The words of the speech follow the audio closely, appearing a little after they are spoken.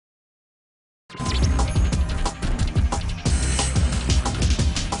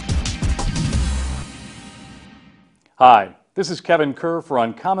Hi, this is Kevin Kerr for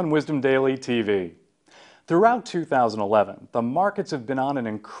Uncommon Wisdom Daily TV. Throughout 2011, the markets have been on an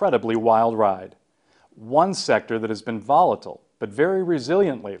incredibly wild ride. One sector that has been volatile but very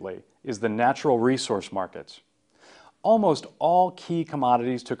resilient lately is the natural resource markets. Almost all key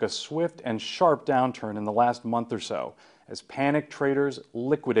commodities took a swift and sharp downturn in the last month or so as panicked traders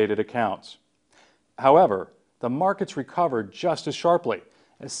liquidated accounts. However, the markets recovered just as sharply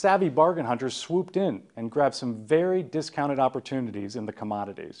as savvy bargain hunters swooped in and grabbed some very discounted opportunities in the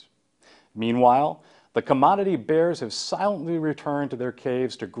commodities. Meanwhile, the commodity bears have silently returned to their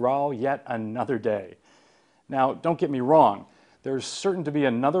caves to growl yet another day. Now, don't get me wrong, there's certain to be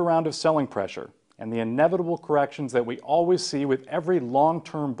another round of selling pressure and the inevitable corrections that we always see with every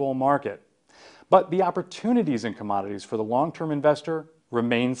long-term bull market. But the opportunities in commodities for the long-term investor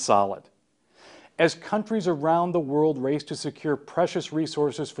remain solid. As countries around the world race to secure precious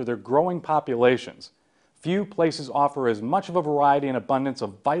resources for their growing populations, few places offer as much of a variety and abundance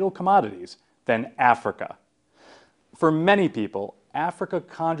of vital commodities than Africa. For many people, Africa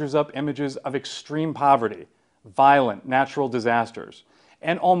conjures up images of extreme poverty, violent natural disasters,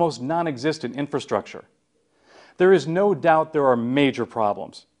 and almost non-existent infrastructure. There is no doubt there are major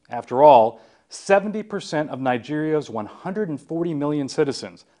problems. After all, 70% of Nigeria's 140 million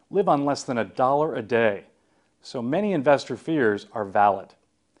citizens live on less than $1 a day, so many investor fears are valid.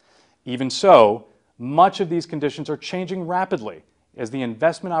 Even so, much of these conditions are changing rapidly as the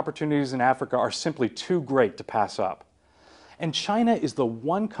investment opportunities in Africa are simply too great to pass up. And China is the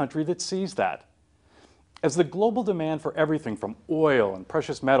one country that sees that. As the global demand for everything from oil and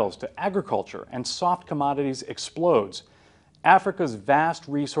precious metals to agriculture and soft commodities explodes, Africa's vast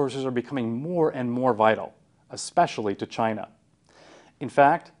resources are becoming more and more vital, especially to China. In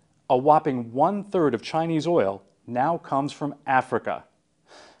fact, a whopping 1/3 of Chinese oil now comes from Africa.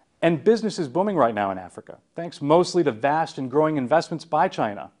 And business is booming right now in Africa, thanks mostly to vast and growing investments by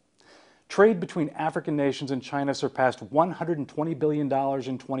China. Trade between African nations and China surpassed $120 billion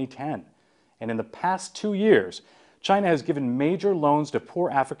in 2010. And in the past 2 years, China has given major loans to poor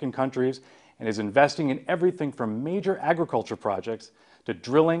African countries and is investing in everything from major agriculture projects to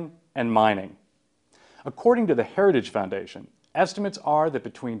drilling and mining. According to the Heritage Foundation, estimates are that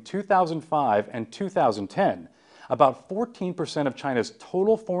between 2005 and 2010, about 14% of China's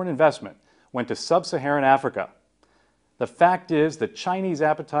total foreign investment went to sub-Saharan Africa. The fact is that Chinese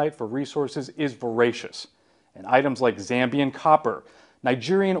appetite for resources is voracious, and items like Zambian copper,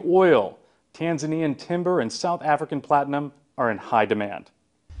 Nigerian oil, Tanzanian timber, and South African platinum are in high demand.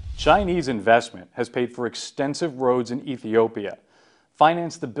 Chinese investment has paid for extensive roads in Ethiopia,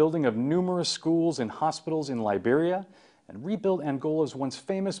 financed the building of numerous schools and hospitals in Liberia, and rebuilt Angola's once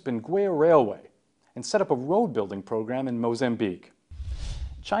famous Benguela Railway, and set up a road building program in Mozambique.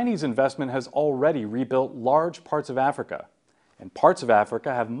 Chinese investment has already rebuilt large parts of Africa, and parts of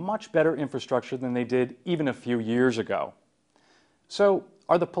Africa have much better infrastructure than they did even a few years ago. So,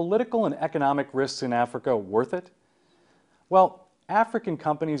 are the political and economic risks in Africa worth it? Well, African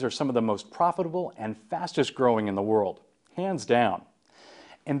companies are some of the most profitable and fastest growing in the world, hands down.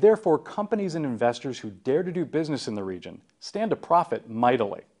 And therefore, companies and investors who dare to do business in the region stand to profit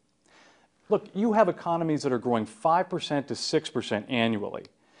mightily. Look, you have economies that are growing 5% to 6% annually,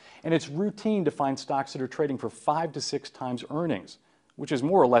 and it's routine to find stocks that are trading for 5 to 6 times earnings, which is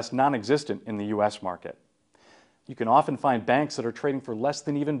more or less non-existent in the US market. You can often find banks that are trading for less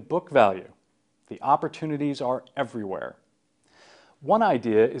than even book value. The opportunities are everywhere. One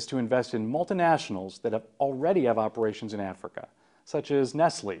idea is to invest in multinationals that already have operations in Africa, such as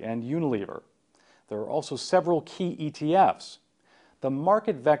Nestle and Unilever. There are also several key ETFs. The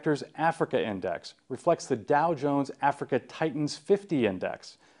Market Vectors Africa Index reflects the Dow Jones Africa Titans 50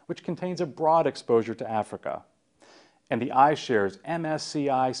 Index, which contains a broad exposure to Africa. And the iShares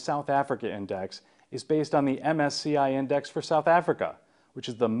MSCI South Africa Index is based on the MSCI Index for South Africa, which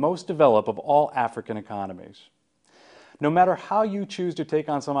is the most developed of all African economies. No matter how you choose to take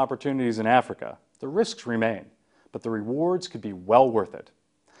on some opportunities in Africa, the risks remain, but the rewards could be well worth it.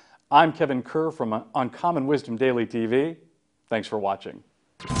 I'm Kevin Kerr from Uncommon Wisdom Daily TV. Thanks for watching.